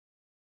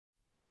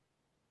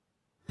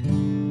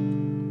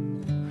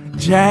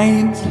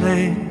James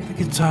laid the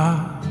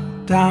guitar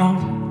down,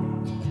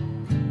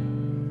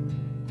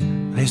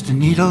 placed a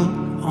needle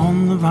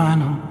on the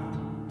vinyl,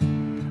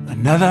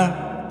 another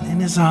in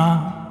his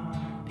arm.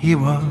 He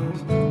was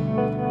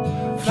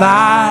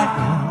flying,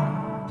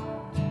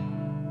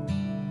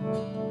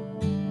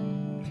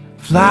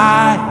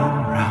 flying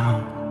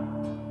round.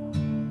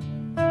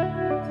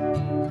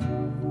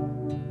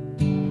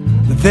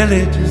 The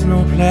village is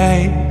no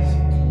place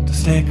to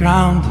stay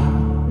grounded.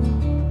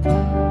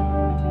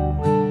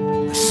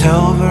 The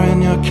silver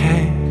in your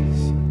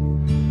case,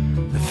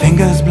 the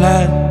fingers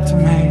bled to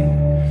make,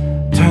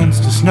 turns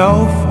to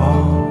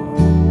snowfall.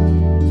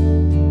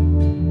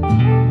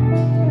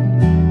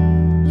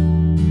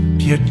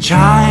 Pure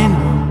China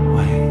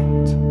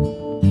white.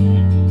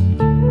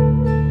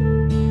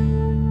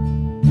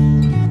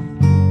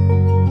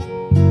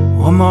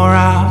 One more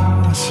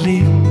hour of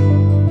sleep.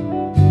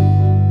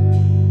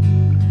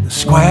 The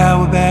square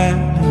we're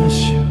barely in a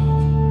shoe,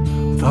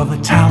 with all the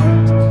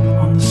talent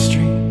on the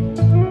street.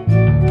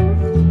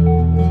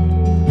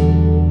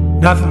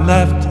 Nothing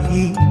left to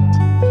eat.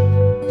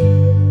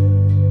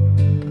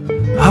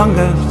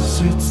 Hunger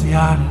suits the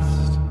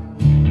artist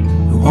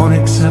who won't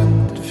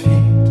accept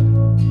defeat.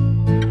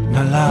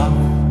 No love.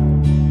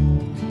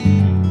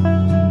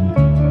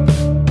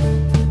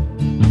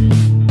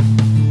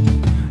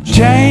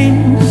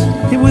 James,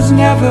 it was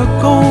never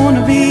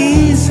gonna be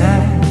easy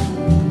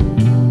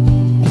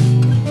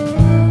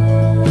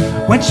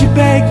when she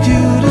begged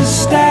you to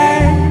stay.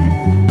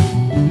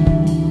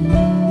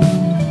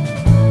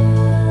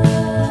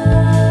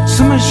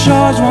 Summer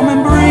shores warm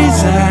and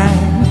breezy,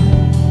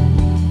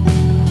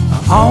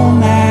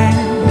 only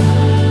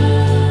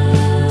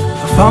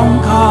a phone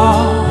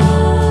call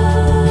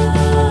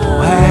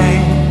away.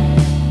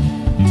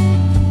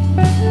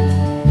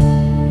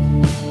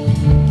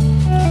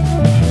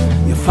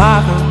 Your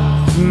father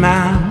is a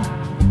man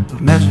of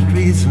measured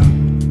reason.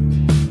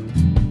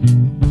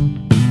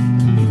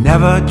 He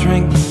never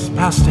drinks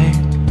past 8,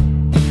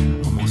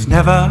 almost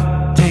never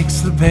takes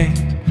the bait,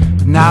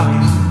 but now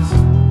he's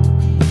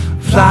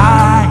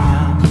flying.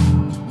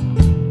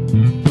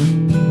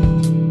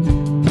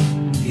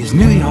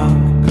 New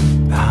York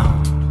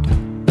bound.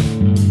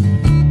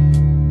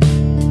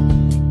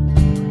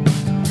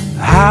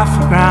 Half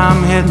a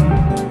gram hidden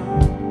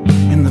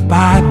in the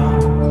Bible.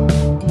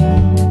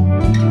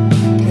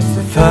 It's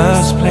the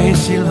first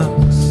place he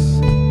looks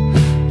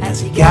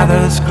as he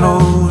gathers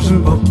clothes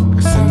and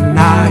books. And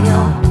now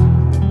you're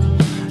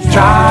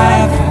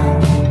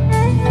driving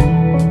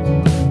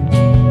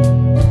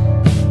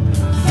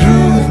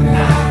through the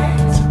night.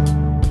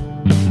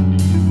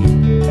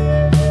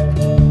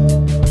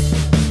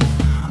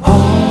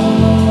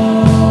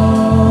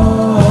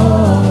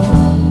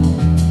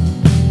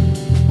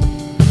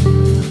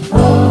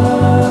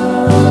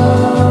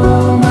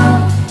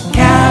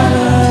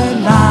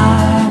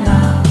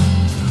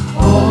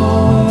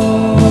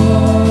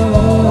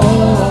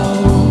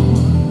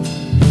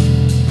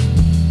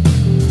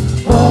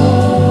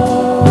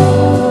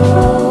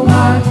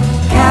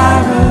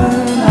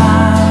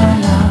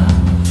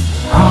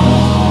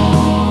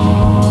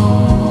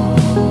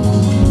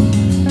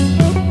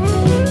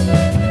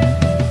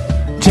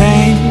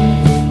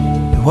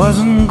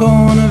 Wasn't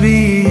gonna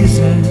be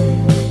easy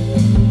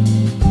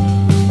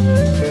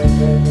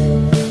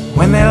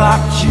when they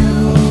locked you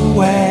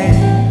away.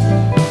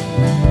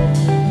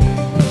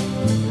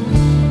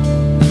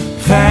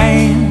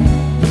 Fame,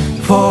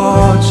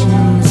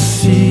 fortune,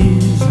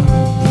 season,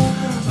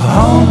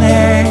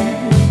 only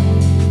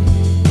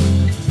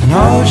an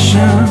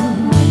ocean,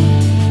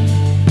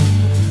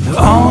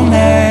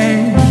 only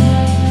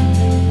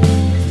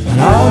an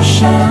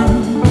ocean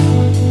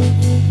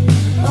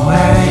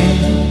away.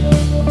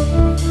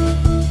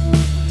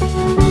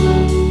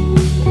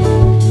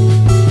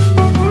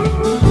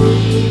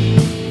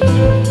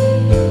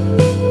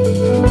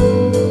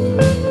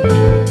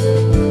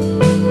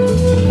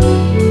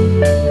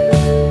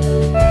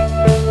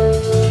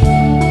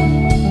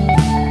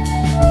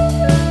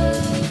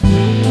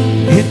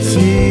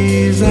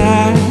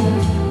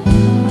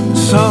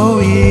 So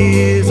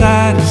easy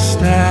to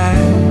stay.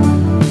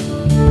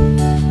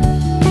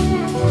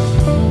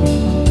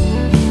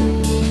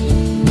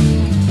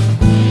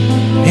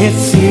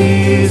 It's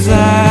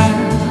easy,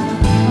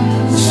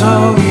 so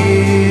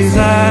easy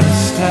to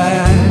stay.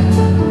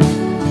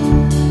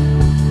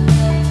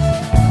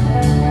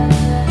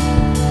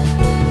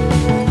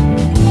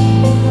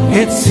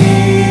 It's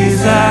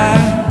easy,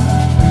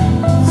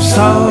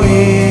 so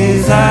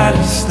easy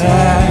to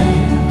stay.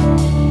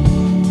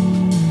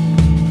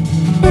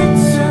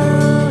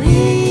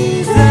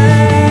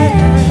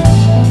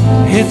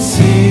 It's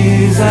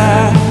easy,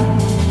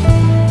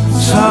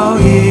 so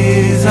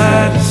easy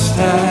to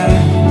stay.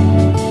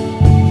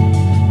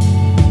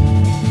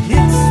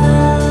 It's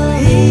so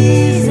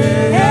easy.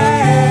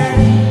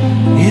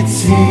 It's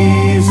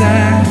easy,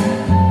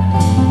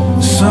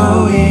 so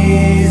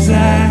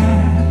easy,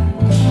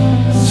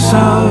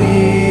 so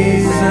easy.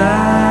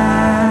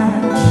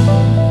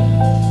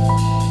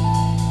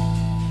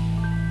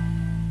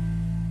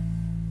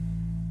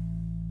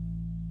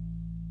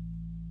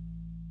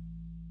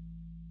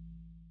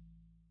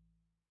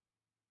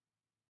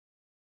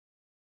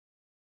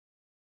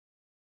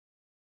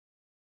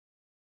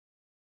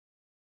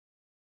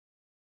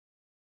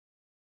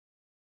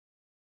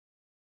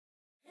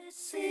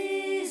 It's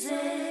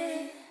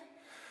easy,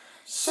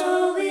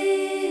 so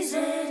easy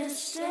to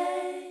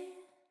stay.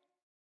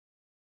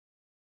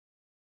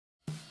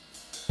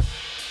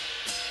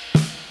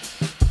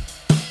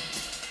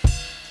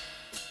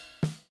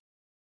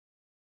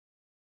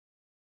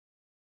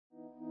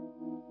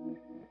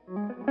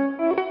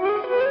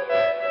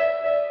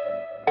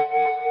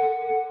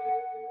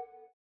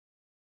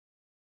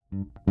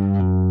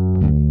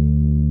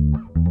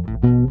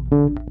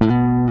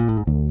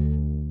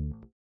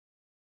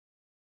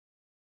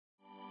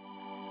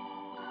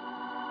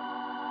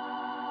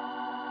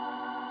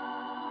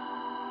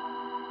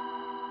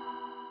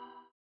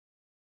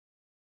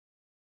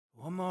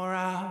 One more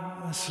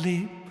hour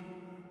asleep.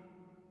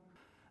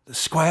 The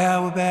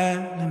square will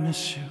barely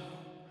miss you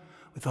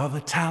with all the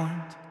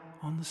talent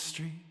on the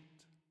street.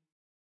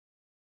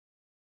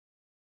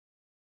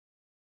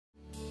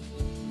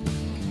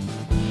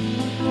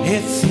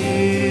 It's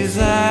easy,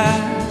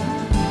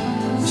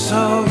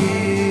 so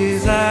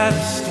easy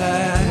to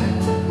stay.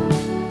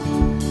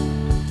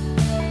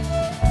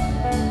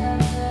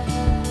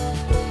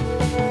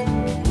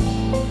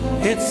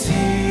 It's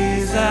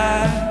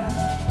easy,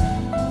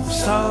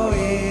 so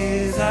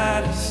easy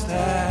to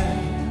stay.